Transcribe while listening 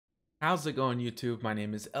How's it going, YouTube? My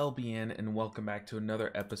name is LBN and welcome back to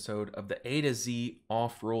another episode of the A to Z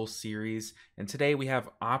off-roll series. And today we have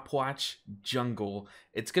Puch Jungle.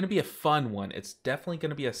 It's going to be a fun one. It's definitely going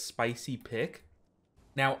to be a spicy pick.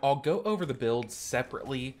 Now, I'll go over the builds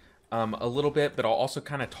separately a little bit, but I'll also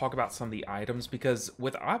kind of talk about some of the items because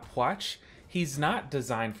with Puch, he's not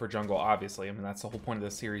designed for jungle, obviously. I mean, that's the whole point of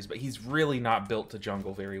this series, but he's really not built to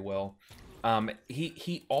jungle very well.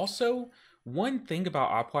 He also... One thing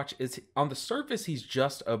about Puch is on the surface, he's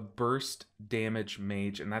just a burst damage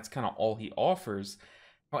mage, and that's kind of all he offers.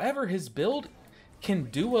 However, his build can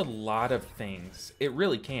do a lot of things. It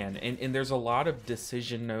really can. And there's a lot of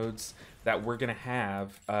decision nodes that we're going to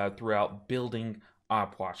have throughout building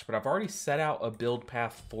Puch. But I've already set out a build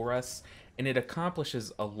path for us, and it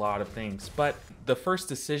accomplishes a lot of things. But the first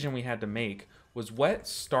decision we had to make was what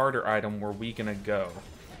starter item were we going to go?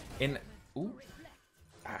 And... ooh.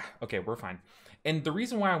 Okay, we're fine. And the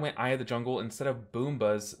reason why I went Eye of the Jungle instead of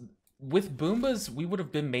Boombas, with Boombas, we would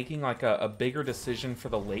have been making like a bigger decision for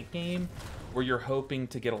the late game where you're hoping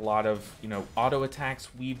to get a lot of, auto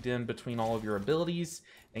attacks weaved in between all of your abilities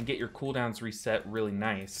and get your cooldowns reset really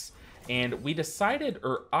nice. And we decided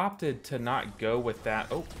or opted to not go with that.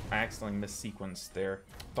 Oh, I accidentally missequenced there.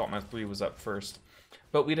 Thought my 3 was up first.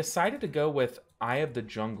 But we decided to go with Eye of the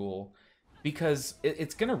Jungle because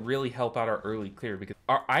it's going to really help out our early clear, because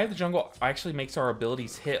our Eye of the Jungle actually makes our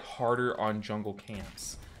abilities hit harder on jungle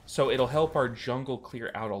camps. So it'll help our jungle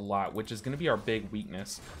clear out a lot, which is going to be our big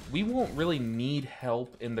weakness. We won't really need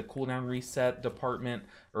help in the cooldown reset department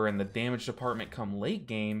or in the damage department come late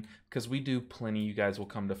game, because we do plenty, you guys will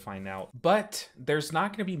come to find out. But there's not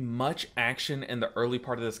going to be much action in the early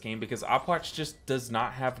part of this game because Puch just does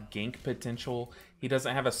not have gank potential. He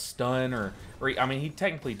doesn't have a stun, or I mean, he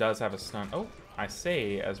technically does have a stun. Oh, I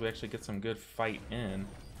say, as we actually get some good fight in.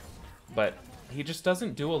 But he just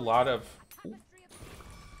doesn't do a lot of... ooh.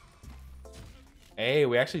 Hey,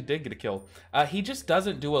 we actually did get a kill. He just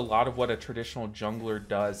doesn't do a lot of what a traditional jungler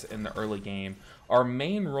does in the early game. Our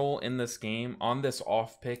main role in this game on this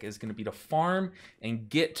off pick is going to be to farm and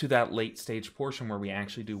get to that late stage portion where we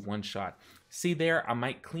actually do one shot. See there, I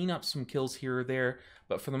might clean up some kills here or there,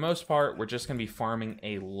 but for the most part, we're just going to be farming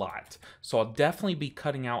a lot. So I'll definitely be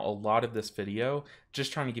cutting out a lot of this video,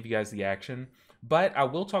 just trying to give you guys the action. But I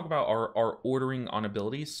will talk about our ordering on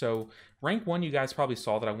abilities. So rank 1, you guys probably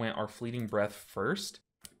saw that I went our Fleeting Breath first.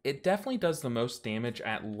 It definitely does the most damage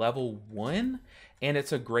at level 1, and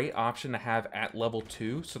it's a great option to have at level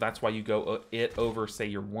 2. So that's why you go it over, say,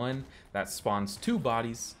 your 1. That spawns 2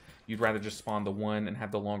 bodies. You'd rather just spawn the 1 and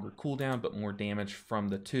have the longer cooldown, but more damage from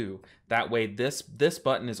the 2. That way, this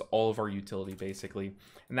button is all of our utility, basically.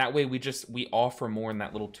 And that way, we offer more in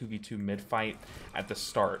that little 2v2 mid-fight at the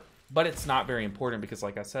start. But it's not very important because,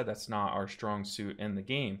 like I said, that's not our strong suit in the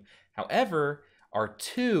game. However, our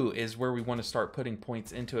 2 is where we want to start putting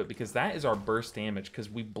points into it, because that is our burst damage, because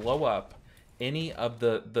we blow up any of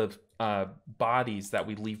the bodies that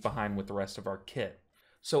we leave behind with the rest of our kit.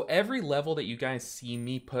 So every level that you guys see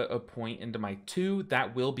me put a point into my 2,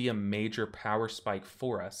 that will be a major power spike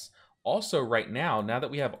for us. Also, right now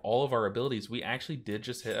that we have all of our abilities, we actually did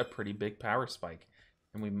just hit a pretty big power spike.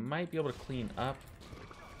 And we might be able to clean up.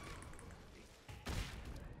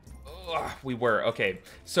 Ugh, we were. Okay,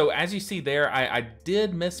 so as you see there, I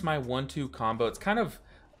did miss my 1-2 combo.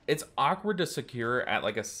 It's awkward to secure at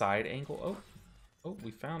like a side angle. Oh,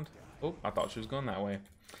 we found... oh, I thought she was going that way.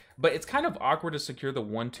 But it's kind of awkward to secure the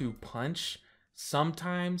 1-2 punch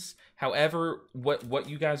sometimes. However, what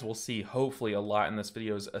you guys will see, hopefully a lot in this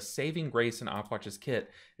video, is a saving grace in Puch's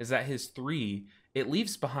kit is that his 3, it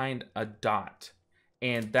leaves behind a dot.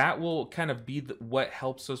 And that will kind of be what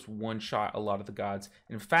helps us one-shot a lot of the gods.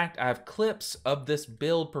 In fact, I have clips of this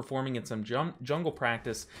build performing in some jungle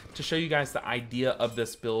practice to show you guys the idea of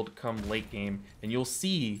this build come late game. And you'll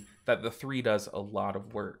see that the 3 does a lot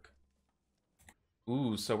of work.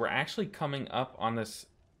 Ooh, so we're actually coming up on this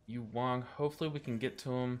Yu Wang. Hopefully we can get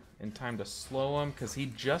to him in time to slow him, because he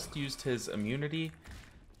just used his immunity.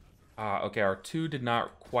 Okay, our 2 did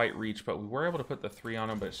not quite reach, but we were able to put the 3 on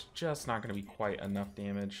him, but it's just not going to be quite enough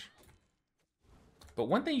damage. But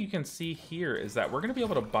one thing you can see here is that we're going to be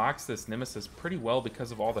able to box this Nemesis pretty well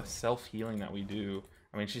because of all the self-healing that we do.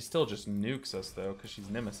 I mean, she still just nukes us, though, because she's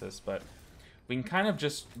Nemesis, but we can kind of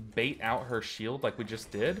just bait out her shield like we just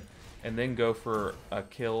did, and then go for a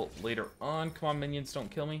kill later on. Come on, minions, don't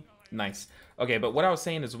kill me. Nice. Okay, but what I was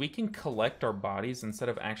saying is we can collect our bodies instead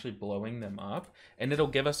of actually blowing them up, and it'll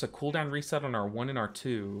give us a cooldown reset on our 1 and our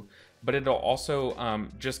 2, but it'll also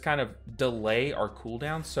just kind of delay our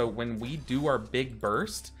cooldown, so when we do our big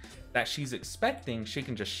burst that she's expecting, she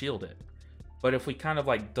can just shield it. But if we kind of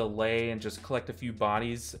like delay and just collect a few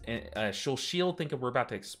bodies, she'll shield thinking we're about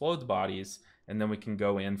to explode the bodies, and then we can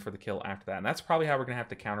go in for the kill after that. And that's probably how we're going to have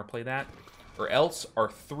to counterplay that. Or else our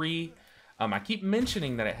 3, I keep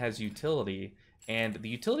mentioning that it has utility, and the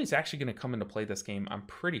utility is actually going to come into play this game, I'm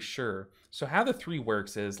pretty sure. So how the 3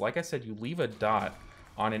 works is, like I said, you leave a dot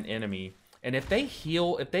on an enemy, and if they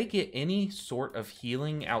heal, if they get any sort of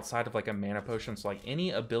healing outside of like a mana potion, so like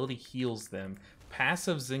any ability heals them,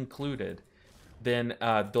 passives included, then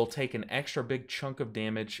they'll take an extra big chunk of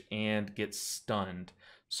damage and get stunned.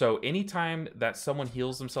 So anytime that someone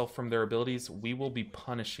heals themselves from their abilities, we will be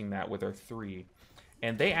punishing that with our 3.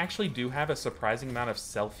 And they actually do have a surprising amount of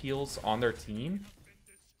self-heals on their team.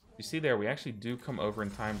 You see there, we actually do come over in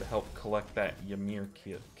time to help collect that Ymir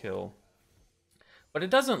kill. But it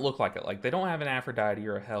doesn't look like it. Like, they don't have an Aphrodite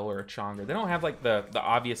or a Hel or a Chang'e. They don't have, like, the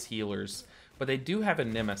obvious healers. But they do have a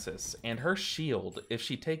Nemesis. And her shield, if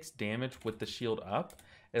she takes damage with the shield up,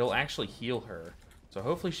 it'll actually heal her. So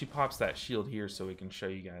hopefully she pops that shield here so we can show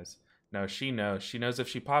you guys. No, she knows. She knows if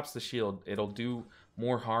she pops the shield, it'll do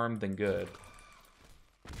more harm than good.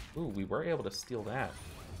 Ooh, we were able to steal that.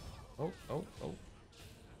 Oh.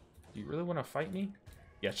 Do you really want to fight me?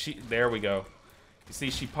 Yeah, there we go. You see,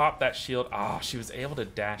 she popped that shield. Ah, she was able to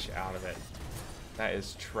dash out of it. That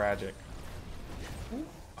is tragic. Ooh.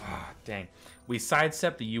 Ah, dang. We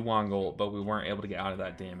sidestepped the Yuan ult, but we weren't able to get out of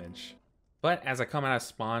that damage. But as I come out of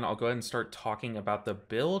spawn, I'll go ahead and start talking about the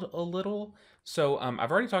build a little. So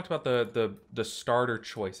I've already talked about the starter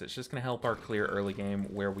choice. It's just going to help our clear early game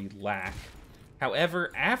where we lack.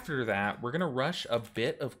 However, after that, we're going to rush a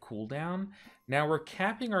bit of cooldown. Now we're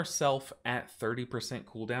capping ourselves at 30%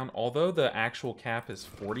 cooldown, although the actual cap is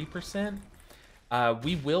 40%.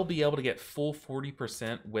 We will be able to get full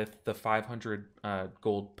 40% with the 500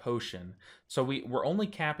 gold potion. So we're only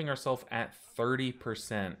capping ourselves at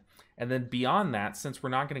 30%. And then beyond that, since we're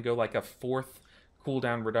not going to go like a 4th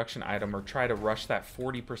cooldown reduction item or try to rush that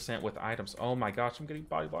 40% with items. Oh my gosh, I'm getting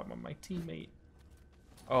body blocked by my teammate.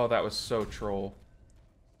 Oh, that was so troll.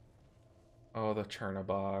 Oh, the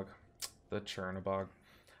Chernobog. The Chernobog.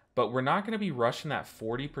 But we're not going to be rushing that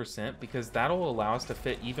 40% because that'll allow us to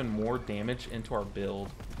fit even more damage into our build.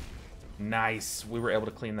 Nice. We were able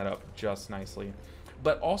to clean that up just nicely.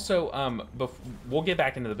 But also, we'll get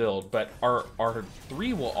back into the build, but our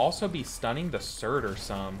 3 will also be stunning the Surtur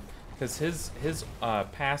some because his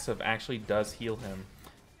passive actually does heal him.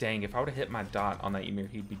 Dang, if I would have hit my dot on that Ymir,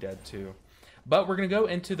 he'd be dead too. But we're going to go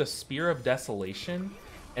into the Spear of Desolation,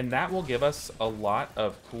 and that will give us a lot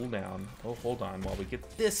of cooldown. Oh, hold on while we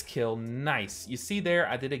get this kill. Nice. You see there,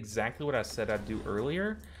 I did exactly what I said I'd do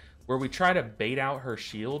earlier, where we try to bait out her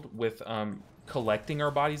shield with collecting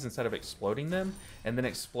our bodies instead of exploding them, and then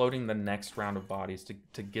exploding the next round of bodies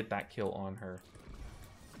to get that kill on her.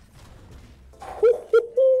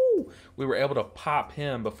 We were able to pop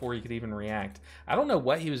him before he could even react. I don't know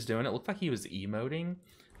what he was doing. It looked like he was emoting,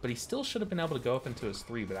 but he still should have been able to go up into his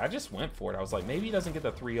 3, but I just went for it. I was like, maybe he doesn't get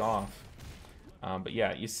the 3 off. But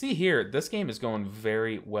yeah, you see here, this game is going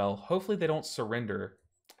very well. Hopefully they don't surrender.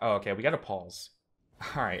 Oh, okay, we got to pause.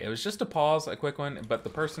 All right, it was just a pause, a quick one, but the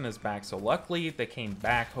person is back. So luckily they came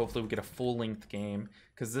back. Hopefully we get a full-length game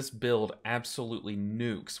because this build absolutely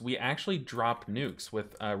nukes. We actually dropped nukes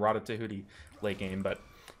with Rada Tahuti late game, but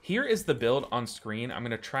here is the build on screen. I'm going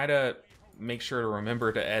to try to make sure to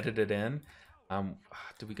remember to edit it in.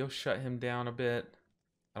 Did we go shut him down a bit?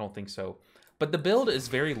 I don't think so. But the build is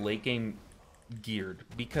very late game geared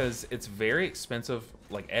because it's very expensive.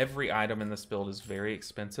 Like every item in this build is very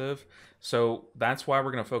expensive. So that's why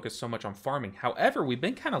we're going to focus so much on farming. However, we've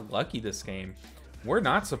been kind of lucky this game. We're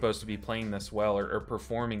not supposed to be playing this well or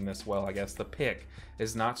performing this well, I guess. The pick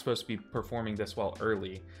is not supposed to be performing this well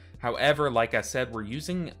early. However, like I said, we're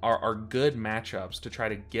using our good matchups to try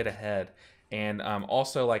to get ahead. And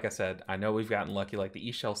also, like I said, I know we've gotten lucky. Like the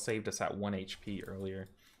E-Shell saved us at 1 HP earlier.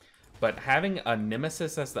 But having a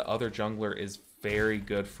Nemesis as the other jungler is very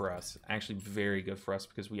good for us. Actually, very good for us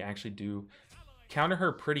because we actually do counter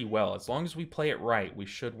her pretty well. As long as we play it right, we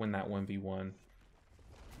should win that 1v1.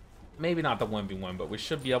 Maybe not the 1v1, but we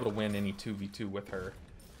should be able to win any 2v2 with her.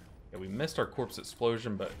 Yeah, we missed our corpse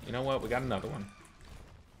explosion, but you know what? We got another one.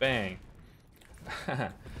 Bang.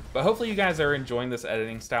 But hopefully you guys are enjoying this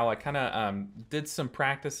editing style. I kind of did some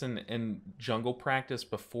practice in jungle practice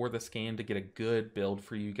before this game to get a good build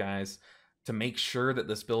for you guys to make sure that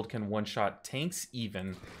this build can one-shot tanks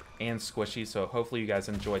even and squishy. So hopefully you guys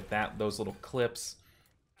enjoyed those little clips.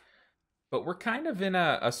 But we're kind of in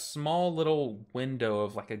a small little window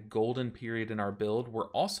of like a golden period in our build. We're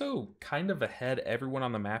also kind of ahead everyone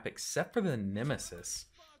on the map except for the Nemesis.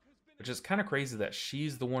 which is kind of crazy that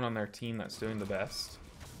she's the one on their team that's doing the best.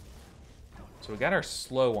 So we got our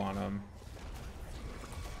slow on him.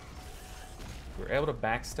 We were able to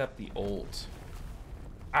backstep the ult.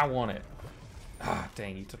 I want it. Ah,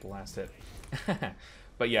 dang, you took the last hit.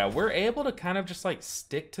 But yeah, we're able to kind of just like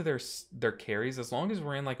stick to their carries as long as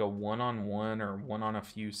we're in like a one-on-one or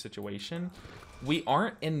one-on-a-few situation. We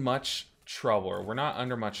aren't in much trouble, or we're not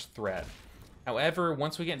under much threat. However,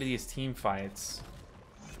 once we get into these team fights,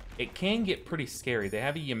 it can get pretty scary. They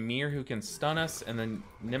have a Ymir who can stun us, and then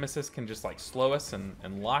Nemesis can just like slow us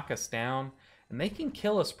and lock us down, and they can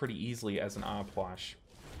kill us pretty easily as an Amaterasu.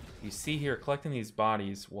 You see here, collecting these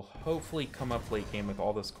bodies will hopefully come up late game with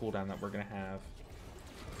all this cooldown that we're going to have.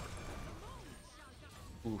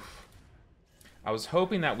 Oof. I was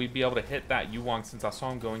hoping that we'd be able to hit that Yuwang since I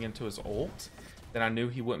saw him going into his ult. Then I knew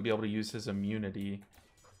he wouldn't be able to use his immunity.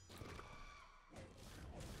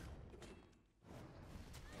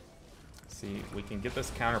 See, we can get this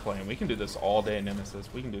counterplay, and we can do this all day, Nemesis.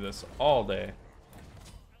 We can do this all day.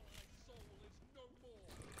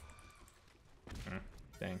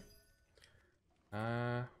 Dang.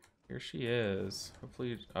 Here she is.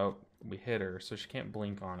 Hopefully, oh, we hit her, so she can't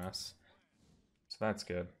blink on us. So that's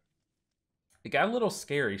good. It got a little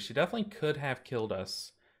scary. She definitely could have killed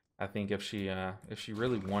us, I think, if she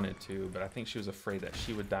really wanted to, but I think she was afraid that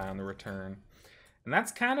she would die on the return. And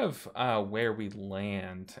that's kind of where we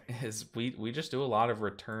land, is we just do a lot of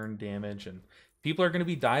return damage, and people are going to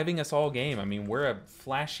be diving us all game. I mean, we're a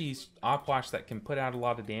flashy Amaterasu that can put out a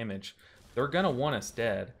lot of damage. They're going to want us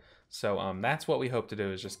dead. So that's what we hope to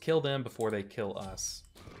do, is just kill them before they kill us.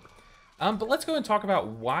 But let's go and talk about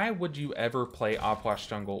why would you ever play Amaterasu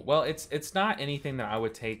jungle? Well, it's not anything that I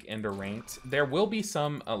would take into ranked. There will be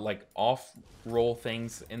some like off-roll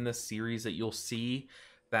things in this series that you'll see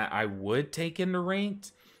that I would take into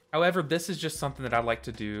ranked. However, this is just something that I like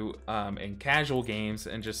to do in casual games,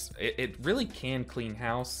 and just it really can clean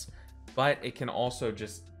house, but it can also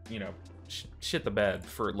just, you know, shit the bed,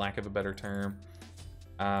 for lack of a better term.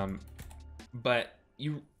 But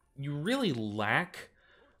you really lack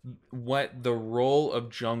what the role of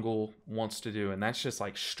jungle wants to do, and that's just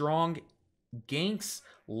like strong ganks,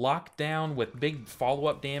 lockdown with big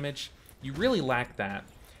follow-up damage. You really lack that.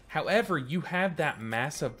 However, you have that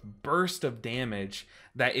massive burst of damage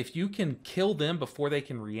that if you can kill them before they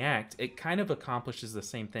can react, it kind of accomplishes the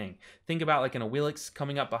same thing. Think about like an Awilix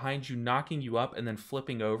coming up behind you, knocking you up, and then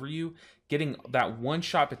flipping over you, getting that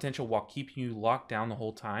one-shot potential while keeping you locked down the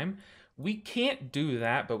whole time. We can't do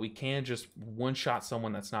that, but we can just one-shot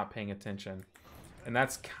someone that's not paying attention. And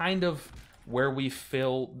that's kind of where we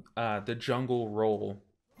fill the jungle role,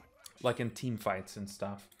 like in team fights and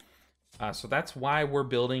stuff. So that's why we're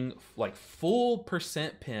building like full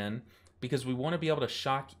percent pin, because we want to be able to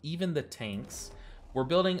shock even the tanks. We're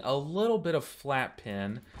building a little bit of flat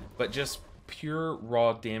pin, but just pure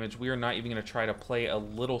raw damage. We are not even going to try to play a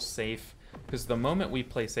little safe, because the moment we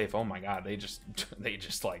play safe, oh my god,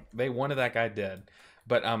 they wanted that guy dead.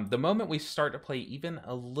 But the moment we start to play even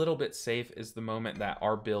a little bit safe is the moment that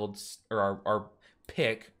our builds, or our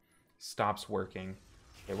pick stops working.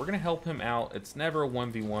 Okay, we're going to help him out. It's never a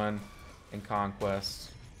 1v1 in Conquest.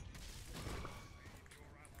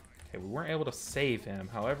 Okay, we weren't able to save him.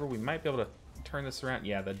 However, we might be able to turn this around.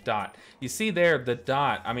 Yeah, the dot. You see there, the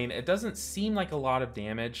dot. I mean, it doesn't seem like a lot of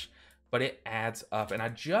damage, but it adds up. And I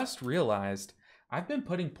just realized I've been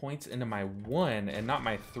putting points into my 1 and not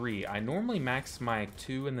my 3. I normally max my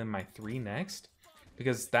 2 and then my 3 next,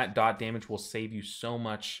 because that dot damage will save you so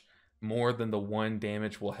much more than the 1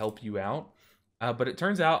 damage will help you out. But it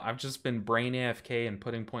turns out I've just been brain AFK and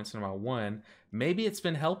putting points into my 1. Maybe it's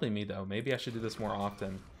been helping me, though. Maybe I should do this more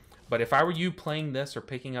often. But if I were you playing this or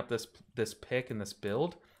picking up this pick and this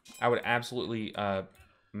build, I would absolutely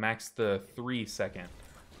max the 3 second.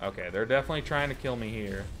 Okay, they're definitely trying to kill me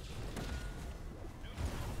here.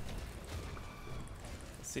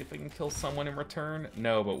 Let's see if we can kill someone in return.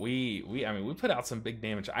 No, but I mean, we put out some big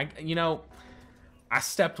damage. You know, I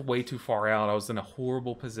stepped way too far out. I was in a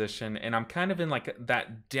horrible position, and I'm kind of in like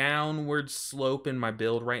that downward slope in my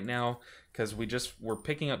build right now, because we're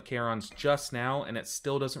picking up Charon's just now, and it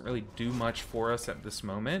still doesn't really do much for us at this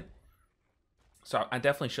moment. So I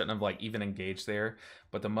definitely shouldn't have like even engaged there.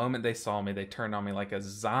 But the moment they saw me, they turned on me like a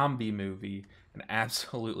zombie movie and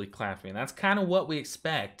absolutely clapped me. And that's kind of what we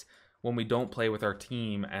expect when we don't play with our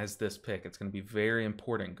team as this pick. It's going to be very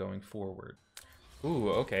important going forward. Ooh,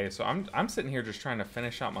 okay, so I'm sitting here just trying to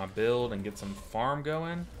finish out my build and get some farm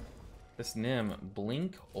going. This Nim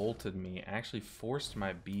blink ulted me, actually forced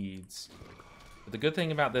my beads. But the good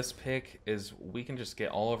thing about this pick is we can just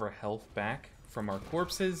get all of our health back from our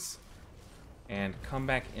corpses, and come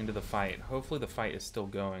back into the fight. Hopefully the fight is still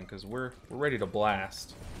going, because we're ready to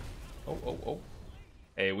blast. Oh.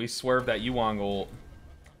 Hey, we swerved that Yuang ult,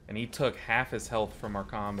 and he took half his health from our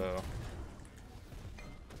combo.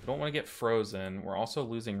 We don't want to get frozen. We're also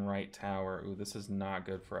losing right tower. Ooh, this is not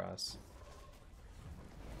good for us.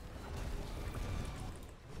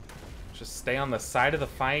 Just stay on the side of the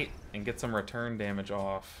fight and get some return damage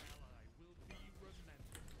off.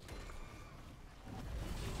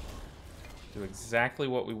 Do exactly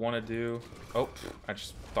what we want to do. Oh, I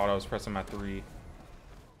just thought I was pressing my 3.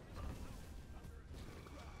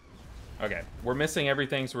 Okay, we're missing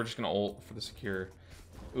everything, so we're just going to ult for the secure.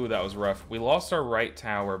 Ooh, that was rough. We lost our right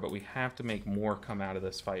tower, but we have to make more come out of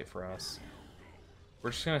this fight for us.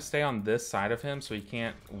 We're just going to stay on this side of him so he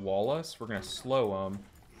can't wall us. We're going to slow him.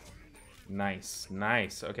 Nice.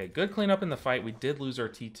 Okay, good cleanup in the fight. We did lose our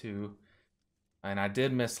T2. And I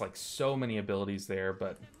did miss, like, so many abilities there,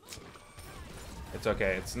 but it's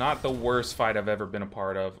okay. It's not the worst fight I've ever been a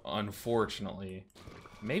part of, unfortunately.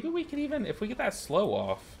 Maybe we could even, if we get that slow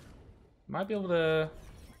off, might be able to...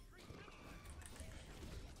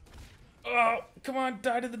 Oh, come on,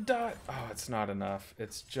 die to the dot. Oh, it's not enough.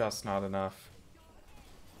 It's just not enough.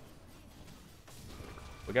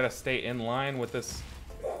 We gotta stay in line with this.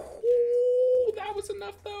 Ooh, that was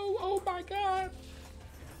enough, though. Oh, my God.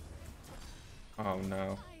 Oh,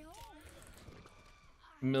 no.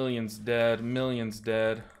 Millions dead. Millions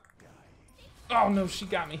dead. Oh, no, she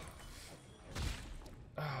got me.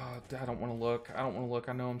 Oh, I don't want to look. I don't want to look.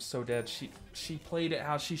 I know I'm so dead. She played it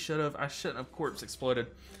how she should have. I shouldn't have corpse exploded.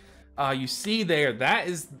 You see there, that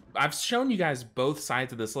is... I've shown you guys both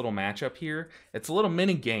sides of this little matchup here. It's a little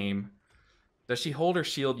mini game. Does she hold her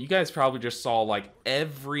shield? You guys probably just saw, like,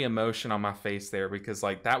 every emotion on my face there because,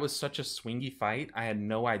 like, that was such a swingy fight. I had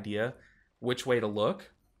no idea which way to look.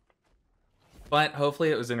 But hopefully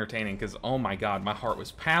it was entertaining because, oh my God, my heart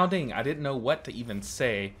was pounding. I didn't know what to even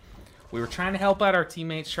say. We were trying to help out our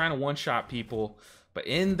teammates, trying to one-shot people. But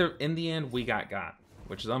in the end, we got,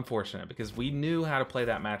 which is unfortunate because we knew how to play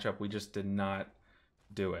that matchup. We just did not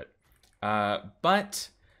do it. But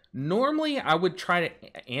normally I would try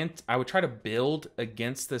to build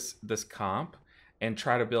against this comp and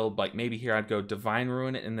try to build, like, maybe here I'd go Divine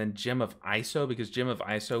Ruin and then Gem of ISO, because Gem of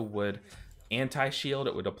ISO would anti-shield.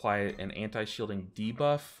 It would apply an anti-shielding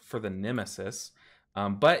debuff for the Nemesis.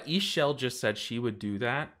 But Ishel just said she would do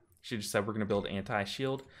that. She just said we're going to build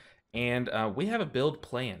anti-shield. And we have a build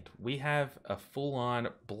planned. We have a full-on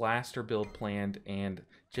blaster build planned, and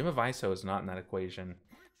Gem of ISO is not in that equation.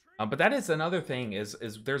 But that is another thing, is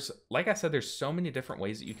there's, like I said, there's so many different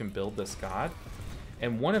ways that you can build this god.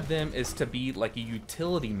 And one of them is to be like a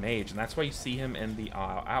utility mage, and that's why you see him in the...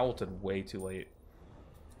 I ulted way too late.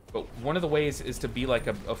 But one of the ways is to be like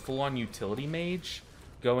a full-on utility mage,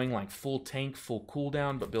 going like full tank, full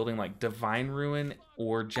cooldown, but building like Divine Ruin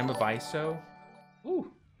or Gem of ISO.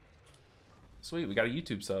 Ooh. Sweet, we got a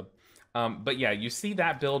YouTube sub. But yeah, you see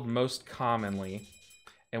that build most commonly.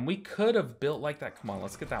 And we could have built like that. Come on,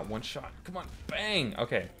 let's get that one shot. Come on, bang!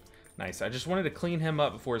 Okay, nice. I just wanted to clean him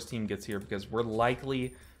up before his team gets here because we're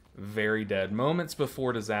likely very dead. Moments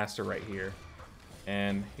before disaster right here.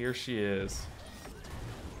 And here she is.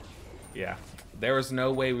 Yeah, there was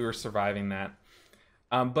no way we were surviving that.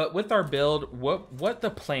 But with our build, what the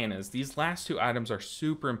plan is, these last two items are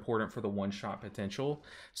super important for the one-shot potential.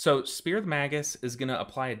 So Spear the Magus is going to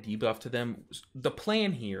apply a debuff to them. The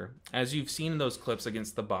plan here, as you've seen in those clips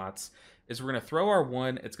against the bots, is we're going to throw our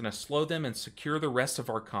 1, it's going to slow them and secure the rest of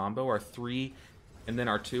our combo, our 3, and then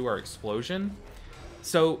our 2, our explosion.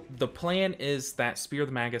 So the plan is that Spear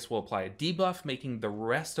the Magus will apply a debuff, making the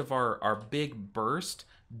rest of our big burst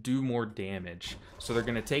do more damage. So they're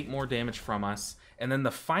going to take more damage from us. And then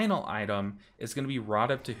the final item is going to be Rod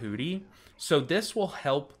of Tahuti. So this will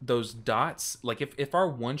help those dots. Like if our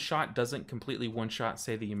one-shot doesn't completely one-shot,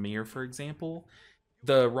 say the Ymir, for example,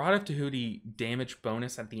 the Rod of Tahuti damage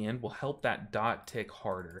bonus at the end will help that dot tick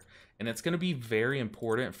harder. And it's going to be very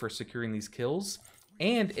important for securing these kills.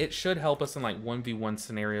 And it should help us in like 1v1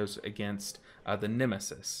 scenarios against the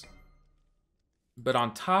Nemesis. But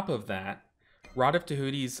on top of that, Rod of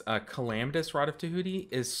Tahuti's Calamitous Rod of Tahuti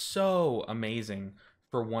is so amazing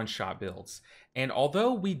for one-shot builds. And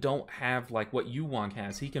although we don't have like what Yuang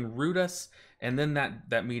has, he can root us and then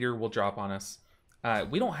that meter will drop on us.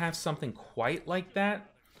 We don't have something quite like that.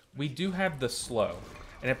 We do have the slow.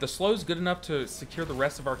 And if the slow is good enough to secure the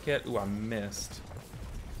rest of our kit... Ooh, I missed.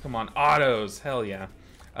 Come on, autos, hell yeah.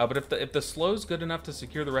 But if the slow is good enough to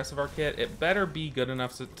secure the rest of our kit, it better be good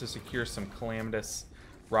enough to secure some Calamitous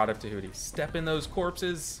Rod of Tahuti. Step in those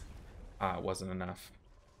corpses. It wasn't enough.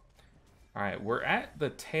 All right, we're at the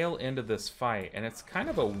tail end of this fight, and it's kind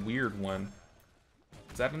of a weird one.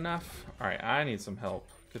 Is that enough? All right, I need some help.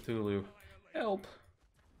 Cthulhu, help.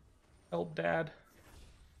 Help, Dad.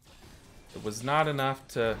 It was not enough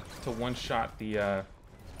to one-shot the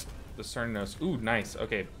Cernos. Ooh, nice.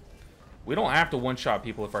 Okay. We don't have to one-shot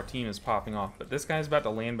people if our team is popping off, but this guy's about to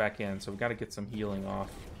land back in, so we got to get some healing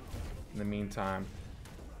off in the meantime.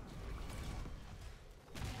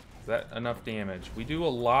 Is that enough damage? We do a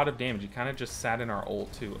lot of damage. He kind of just sat in our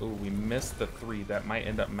ult, too. Ooh, we missed the 3. That might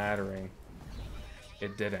end up mattering.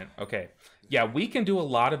 It didn't. Okay. Yeah, we can do a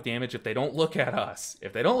lot of damage if they don't look at us.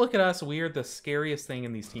 If they don't look at us, we are the scariest thing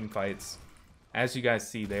in these team fights. As you guys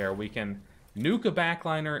see there, we can nuke a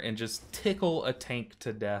backliner and just tickle a tank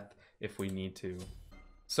to death if we need to.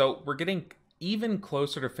 So we're getting even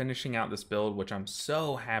closer to finishing out this build, which I'm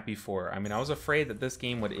so happy for. I mean, I was afraid that this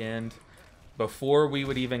game would end before we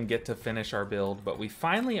would even get to finish our build, but we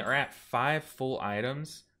finally are at 5 full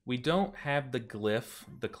items. We don't have the glyph,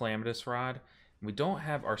 the Calamitous Rod. We don't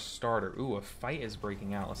have our starter. Ooh, a fight is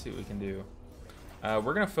breaking out. Let's see what we can do.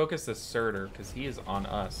 We're going to focus the Surtur because he is on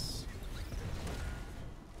us.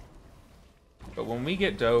 But when we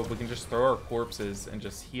get dove, we can just throw our corpses and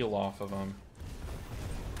just heal off of them.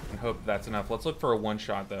 And hope that's enough. Let's look for a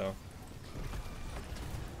one-shot, though.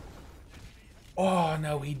 Oh,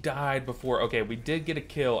 no, he died before. Okay, we did get a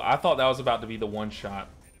kill. I thought that was about to be the one-shot.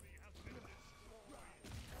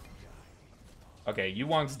 Okay, Yu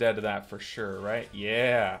Wong's dead to that for sure, right?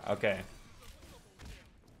 Yeah, okay.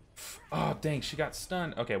 Oh, dang, she got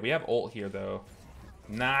stunned. Okay, we have ult here, though.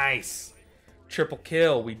 Nice. Triple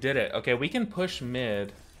kill, we did it. Okay, we can push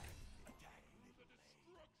mid.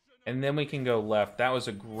 And then we can go left. That was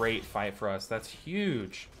a great fight for us. That's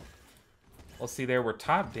huge. Let's see there, we're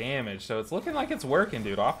top damage, so it's looking like it's working,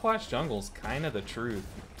 dude. Off-Flash Jungle's kind of the truth.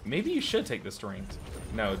 Maybe you should take this ranked.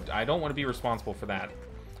 No, I don't want to be responsible for that.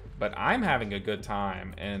 But I'm having a good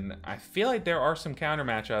time, and I feel like there are some counter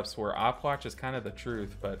matchups where Off-Watch is kind of the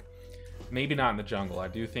truth, but maybe not in the jungle. I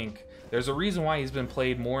do think there's a reason why he's been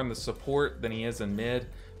played more in the support than he is in mid,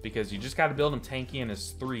 because you just got to build him tanky in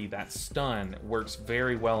his 3. That stun works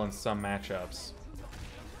very well in some matchups.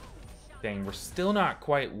 Dang, we're still not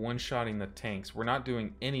quite one-shotting the tanks. We're not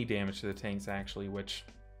doing any damage to the tanks, actually, which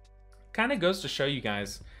kind of goes to show you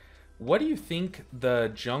guys, what do you think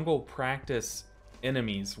the jungle practice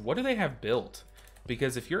enemies, what do they have built?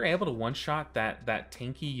 Because if you're able to one-shot that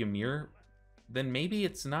tanky Ymir, then maybe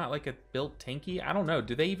it's not like a built tanky. I don't know.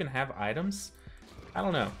 Do they even have items? I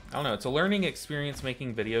don't know. It's a learning experience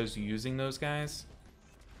making videos using those guys.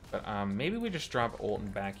 But maybe we just drop ult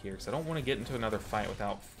and back here, because I don't want to get into another fight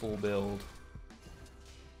without full build.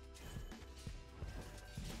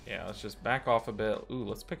 Yeah, let's just back off a bit. Ooh,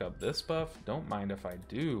 let's pick up this buff. Don't mind if I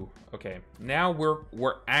do. Okay, now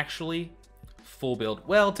we're actually full build.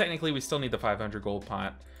 Well, technically we still need the 500 gold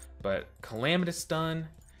pot, but Calamitous done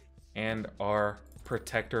and our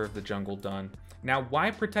Protector of the Jungle done. Now,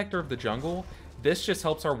 why Protector of the Jungle? This just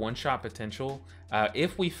helps our one-shot potential.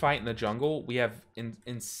 If we fight in the jungle, we have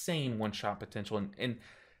insane one-shot potential. And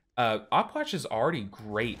Opwatch is already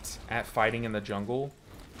great at fighting in the jungle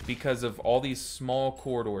because of all these small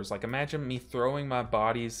corridors. Like, imagine me throwing my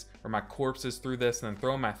bodies or my corpses through this and then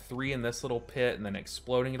throwing my 3 in this little pit and then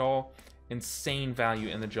exploding it all. Insane value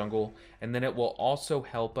in the jungle. And then it will also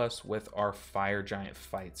help us with our Fire Giant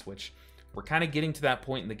fights, which we're kind of getting to that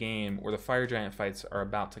point in the game where the Fire Giant fights are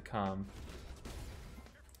about to come.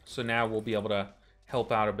 So now we'll be able to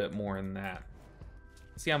help out a bit more in that.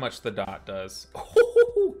 See how much the dot does.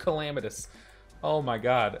 Oh, Calamitous. Oh my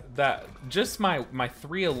god. That just my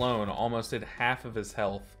 3 alone almost did half of his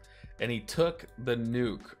health. And he took the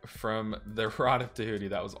nuke from the Rod of Tahuti.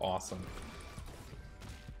 That was awesome.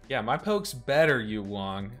 Yeah, my poke's better, Yu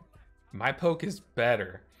Wong. My poke is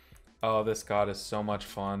better. Oh, this god is so much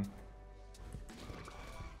fun.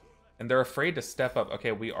 And they're afraid to step up.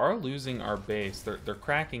 Okay, we are losing our base. They're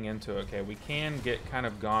cracking into it. Okay, we can get kind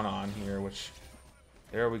of gone on here, which...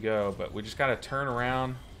 There we go. But we just got to turn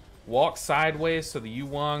around. Walk sideways so the Yu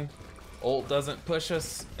Wong ult doesn't push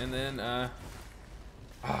us. And then,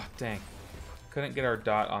 ah, dang. Couldn't get our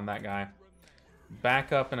dot on that guy.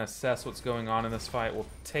 Back up and assess what's going on in this fight. We'll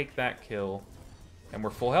take that kill. And we're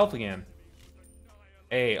full health again.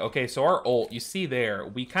 Hey, okay, so our ult, you see there,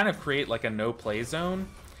 we kind of create like a no-play zone.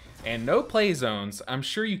 And no-play zones, I'm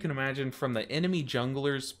sure you can imagine from the enemy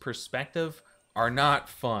jungler's perspective, are not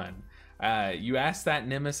fun. You asked that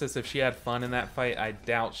Nemesis if she had fun in that fight. I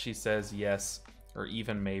doubt she says yes, or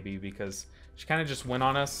even maybe, because she kind of just went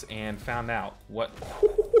on us and found out what...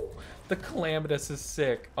 The Calamitous is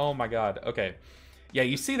sick. Oh my god. Okay. Yeah,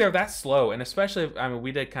 you see there, that's slow, and especially, I mean,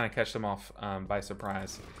 we did kind of catch them off by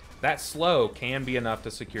surprise. That slow can be enough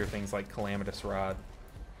to secure things like Calamitous Rod.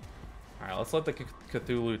 All right, let's let the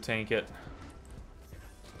Cthulhu tank it.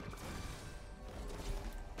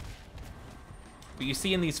 But you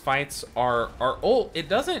see in these fights, our ult, it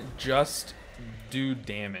doesn't just do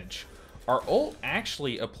damage. Our ult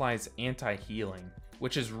actually applies anti-healing,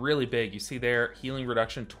 which is really big. You see there, healing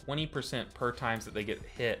reduction 20% per times that they get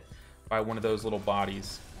hit by one of those little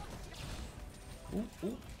bodies. Ooh,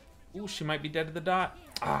 ooh, ooh, she might be dead to the dot.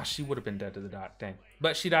 Ah, she would have been dead to the dot, dang.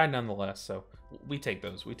 But she died nonetheless, so we take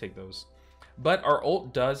those, we take those. But our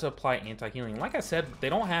ult does apply anti-healing. Like I said, they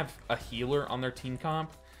don't have a healer on their team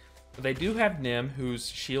comp. But they do have Nim, whose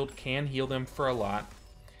shield can heal them for a lot.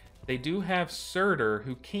 They do have Surtur,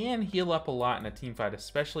 who can heal up a lot in a team fight,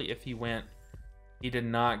 especially if he did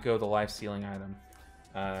not go the life-stealing item.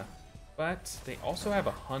 But they also have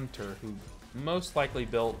a Hunter, who most likely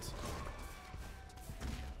built...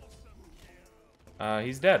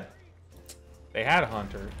 he's dead. They had a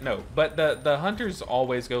Hunter. No, but the Hunters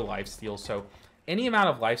always go lifesteal, so any amount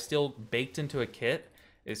of lifesteal baked into a kit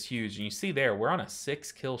is huge. And you see there, we're on a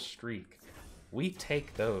 6-kill streak. We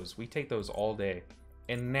take those. We take those all day.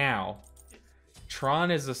 And now,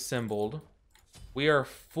 Tron is assembled. We are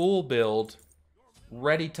full build,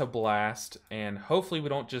 ready to blast, and hopefully we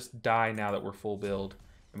don't just die now that we're full build,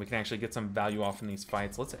 and we can actually get some value off in these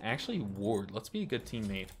fights. Let's actually ward. Let's be a good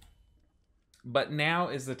teammate. But now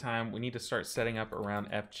is the time we need to start setting up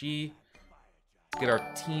around FG. Get our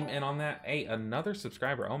team in on that. Hey, another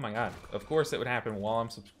subscriber. Oh my god. Of course it would happen while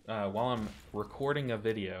I'm recording a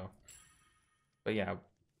video. But yeah,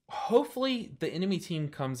 hopefully the enemy team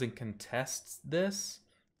comes and contests this,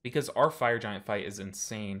 because our Fire Giant fight is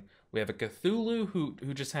insane. We have a Cthulhu who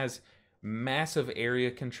just has massive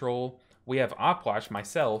area control. We have Puch,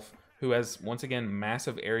 myself, who has, once again,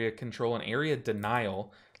 massive area control and area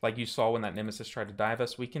denial. Like you saw when that Nemesis tried to dive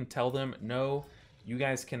us, we can tell them, no, you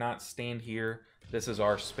guys cannot stand here. This is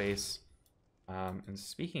our space. And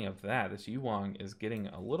speaking of that, this Yuwang is getting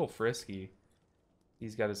a little frisky.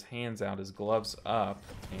 He's got his hands out, his gloves up,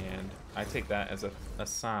 and I take that as a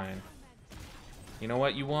sign. You know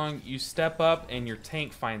what, Yuwang? You step up and your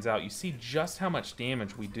tank finds out. You see just how much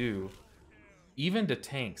damage we do. Even to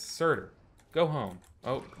tanks. Surtur, go home.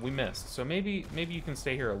 Oh, we missed. So maybe you can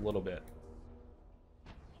stay here a little bit.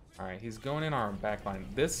 Alright, he's going in our backline.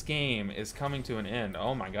 This game is coming to an end.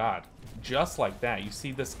 Oh my god. Just like that. You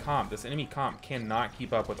see this comp, this enemy comp cannot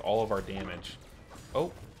keep up with all of our damage.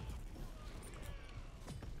 Oh.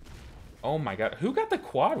 Oh my god. Who got the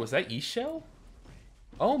quad? Was that E-Shell?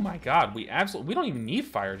 Oh my god. We don't even need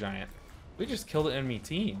Fire Giant. We just killed the enemy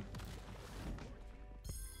team.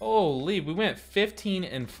 Holy, we went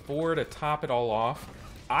 15-4 to top it all off.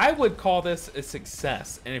 I would call this a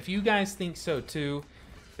success. And if you guys think so too,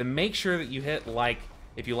 then make sure that you hit like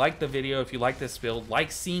if you like the video, if you like this build,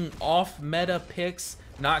 like seeing off-meta picks,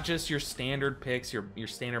 not just your standard picks, your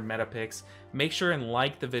standard meta picks. Make sure and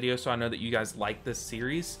like the video so I know that you guys like this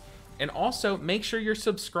series. And also, make sure you're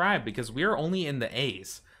subscribed, because we are only in the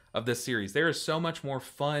A's of this series. There is so much more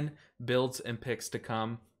fun builds and picks to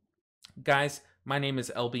come. Guys, my name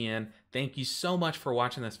is LBN. Thank you so much for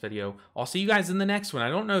watching this video. I'll see you guys in the next one. I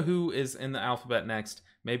don't know who is in the alphabet next.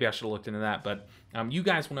 Maybe I should have looked into that, but you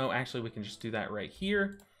guys will know. Actually, we can just do that right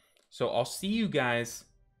here. So I'll see you guys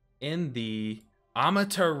in the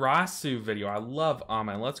Amaterasu video. I love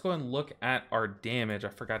Ama. Let's go and look at our damage. I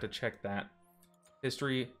forgot to check that.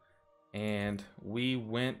 History. And we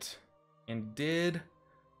went and did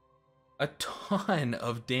a ton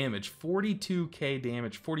of damage. 42k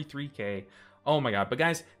damage, 43k. Oh my god. But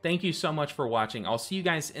guys, thank you so much for watching. I'll see you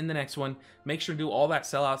guys in the next one. Make sure to do all that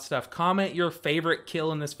sellout stuff. Comment your favorite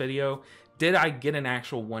kill in this video. Did I get an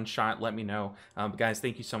actual one shot? Let me know. But guys,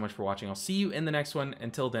 thank you so much for watching. I'll see you in the next one.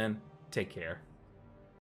 Until then, take care.